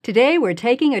Today we're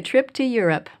taking a trip to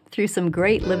Europe through some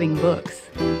great living books.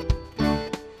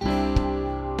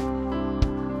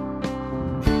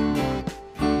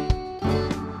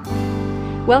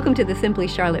 Welcome to the Simply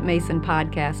Charlotte Mason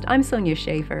podcast. I'm Sonia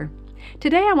Schaefer.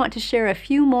 Today I want to share a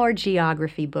few more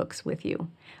geography books with you.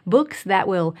 Books that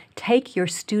will take your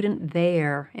student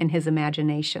there in his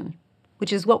imagination,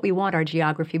 which is what we want our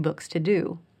geography books to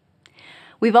do.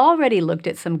 We've already looked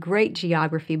at some great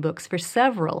geography books for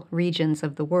several regions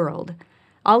of the world.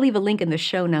 I'll leave a link in the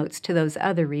show notes to those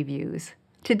other reviews.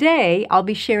 Today, I'll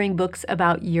be sharing books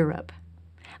about Europe.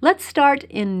 Let's start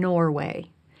in Norway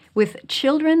with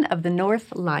Children of the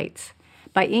North Lights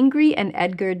by Ingrid and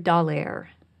Edgar Dahlair.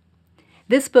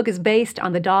 This book is based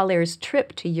on the Dahlairs'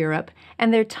 trip to Europe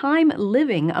and their time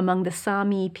living among the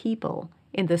Sami people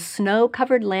in the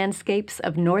snow-covered landscapes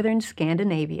of northern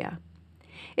Scandinavia.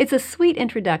 It's a sweet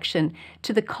introduction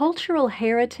to the cultural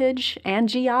heritage and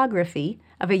geography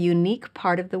of a unique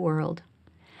part of the world.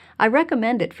 I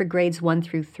recommend it for grades 1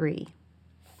 through 3.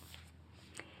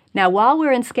 Now, while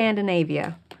we're in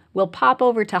Scandinavia, we'll pop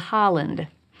over to Holland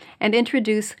and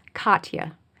introduce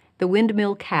Katja, the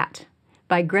Windmill Cat,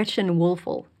 by Gretchen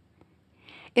Wolfel.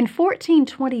 In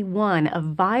 1421, a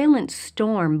violent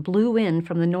storm blew in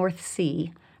from the North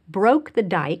Sea, broke the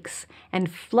dikes,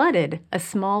 and flooded a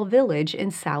small village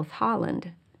in South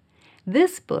Holland.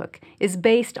 This book is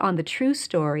based on the true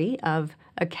story of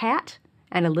a cat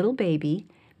and a little baby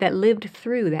that lived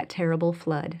through that terrible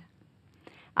flood.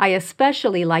 I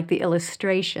especially like the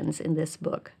illustrations in this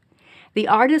book. The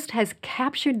artist has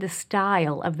captured the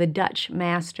style of the Dutch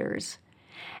masters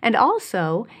and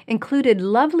also included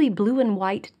lovely blue and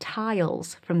white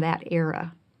tiles from that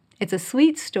era. It's a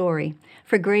sweet story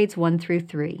for grades 1 through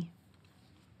 3.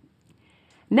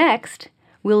 Next,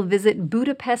 we'll visit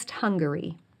Budapest,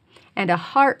 Hungary, and a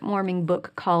heartwarming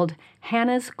book called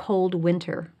Hannah's Cold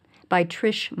Winter by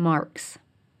Trish Marks.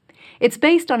 It's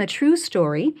based on a true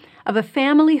story of a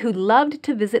family who loved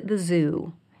to visit the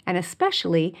zoo, and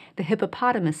especially the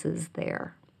hippopotamuses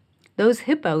there. Those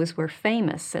hippos were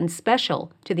famous and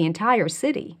special to the entire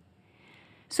city.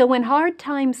 So when hard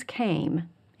times came,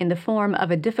 in the form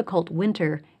of a difficult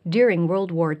winter during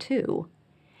World War II,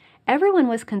 everyone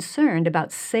was concerned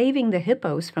about saving the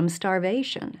hippos from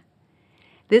starvation.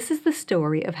 This is the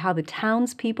story of how the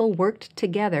townspeople worked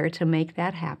together to make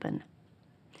that happen.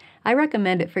 I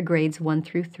recommend it for grades 1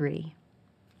 through 3.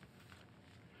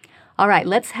 All right,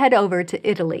 let's head over to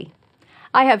Italy.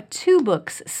 I have 2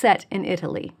 books set in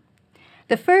Italy.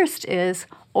 The first is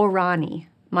Orani,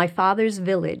 My Father's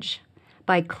Village,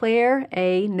 by Claire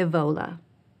A. Nivola.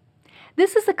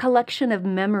 This is a collection of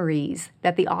memories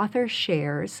that the author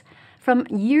shares from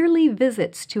yearly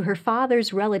visits to her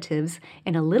father's relatives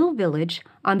in a little village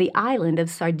on the island of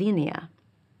Sardinia.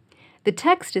 The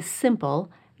text is simple,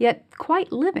 yet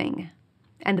quite living,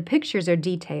 and the pictures are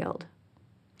detailed.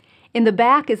 In the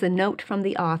back is a note from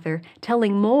the author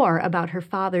telling more about her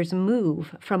father's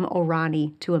move from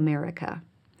Orani to America.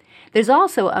 There's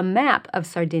also a map of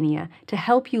Sardinia to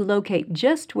help you locate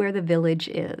just where the village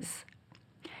is.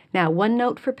 Now, one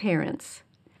note for parents.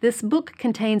 This book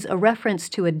contains a reference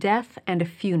to a death and a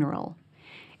funeral.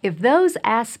 If those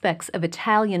aspects of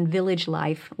Italian village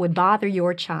life would bother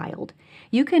your child,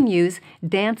 you can use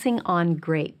Dancing on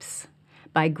Grapes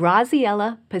by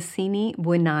Graziella Pacini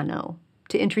Buonanno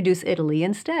to introduce Italy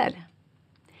instead.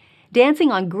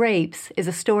 Dancing on Grapes is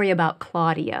a story about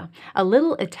Claudia, a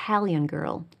little Italian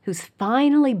girl who's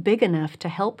finally big enough to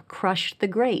help crush the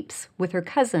grapes with her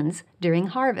cousins during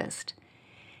harvest.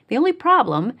 The only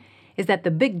problem is that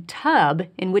the big tub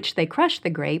in which they crush the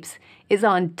grapes is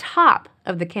on top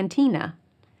of the cantina,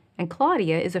 and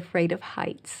Claudia is afraid of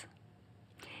heights.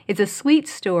 It's a sweet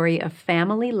story of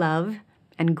family love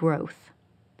and growth.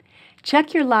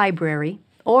 Check your library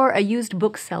or a used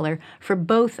bookseller for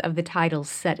both of the titles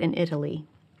set in Italy.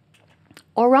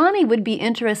 Orani would be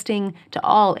interesting to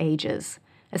all ages,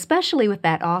 especially with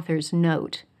that author's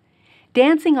note.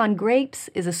 Dancing on Grapes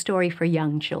is a story for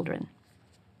young children.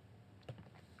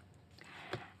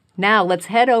 Now let's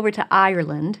head over to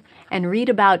Ireland and read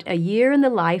about a year in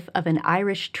the life of an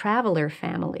Irish traveler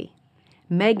family.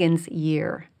 Megan's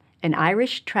Year, an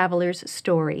Irish traveler's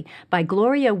story by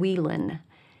Gloria Whelan.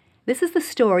 This is the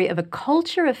story of a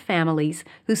culture of families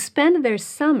who spend their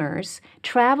summers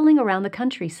traveling around the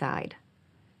countryside.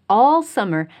 All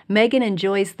summer, Megan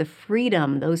enjoys the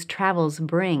freedom those travels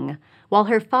bring, while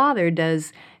her father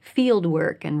does field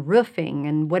work and roofing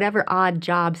and whatever odd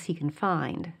jobs he can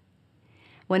find.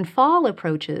 When fall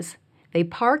approaches, they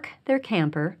park their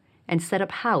camper and set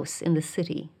up house in the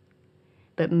city.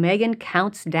 But Megan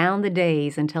counts down the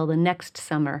days until the next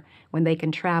summer when they can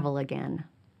travel again.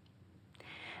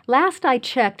 Last I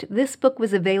checked, this book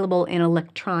was available in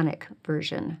electronic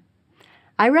version.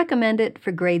 I recommend it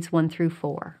for grades 1 through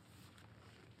 4.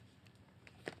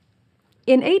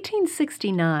 In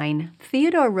 1869,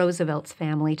 Theodore Roosevelt's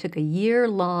family took a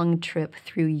year-long trip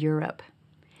through Europe.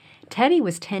 Teddy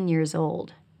was 10 years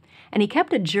old, and he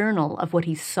kept a journal of what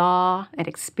he saw and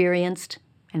experienced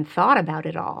and thought about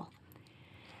it all.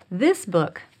 This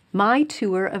book, My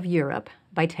Tour of Europe,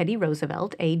 by Teddy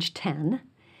Roosevelt, age 10,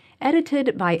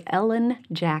 edited by Ellen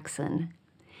Jackson,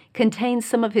 contains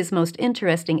some of his most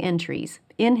interesting entries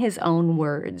in his own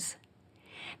words.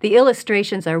 The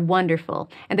illustrations are wonderful,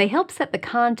 and they help set the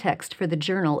context for the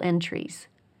journal entries.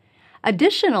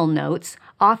 Additional notes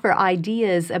offer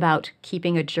ideas about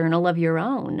keeping a journal of your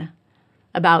own,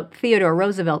 about Theodore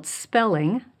Roosevelt's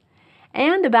spelling,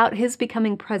 and about his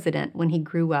becoming president when he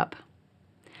grew up.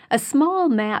 A small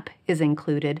map is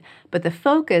included, but the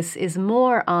focus is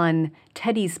more on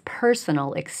Teddy's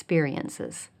personal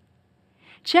experiences.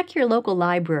 Check your local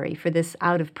library for this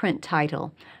out-of-print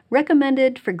title,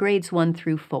 recommended for grades 1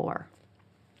 through 4.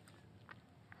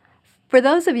 For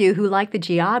those of you who like the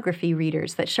geography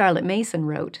readers that Charlotte Mason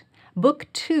wrote, Book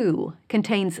 2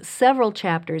 contains several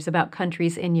chapters about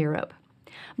countries in Europe.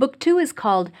 Book 2 is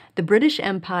called The British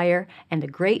Empire and the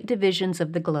Great Divisions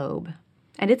of the Globe,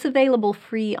 and it's available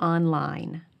free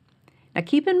online. Now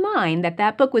keep in mind that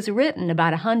that book was written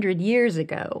about 100 years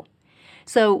ago.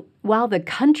 So while the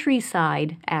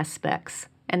countryside aspects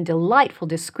and delightful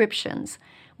descriptions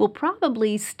will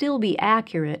probably still be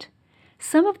accurate,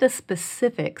 some of the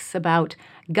specifics about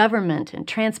government and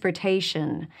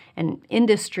transportation and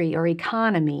industry or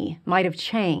economy might have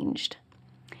changed.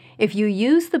 If you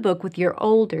use the book with your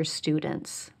older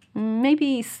students,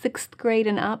 maybe 6th grade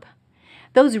and up,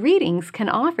 those readings can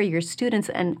offer your students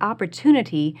an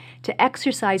opportunity to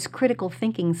exercise critical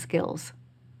thinking skills.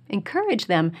 Encourage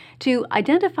them to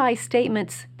identify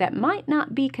statements that might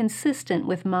not be consistent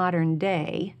with modern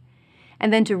day,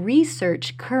 and then to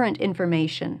research current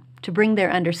information to bring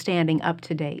their understanding up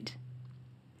to date.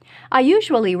 I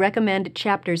usually recommend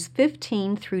chapters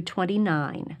 15 through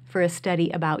 29 for a study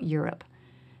about Europe,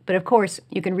 but of course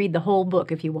you can read the whole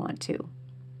book if you want to.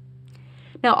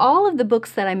 Now, all of the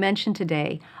books that I mentioned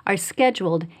today are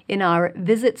scheduled in our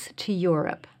Visits to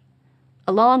Europe,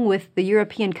 along with the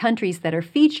European countries that are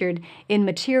featured in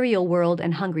Material World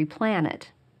and Hungry Planet.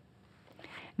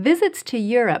 Visits to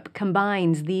Europe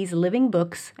combines these living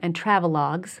books and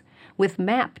travelogues with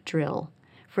Map Drill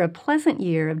for a pleasant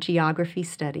year of geography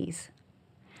studies.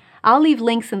 I'll leave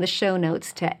links in the show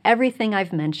notes to everything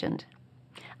I've mentioned.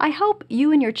 I hope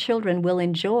you and your children will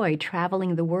enjoy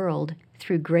traveling the world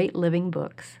through great living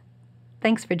books.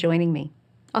 Thanks for joining me.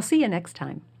 I'll see you next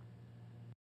time.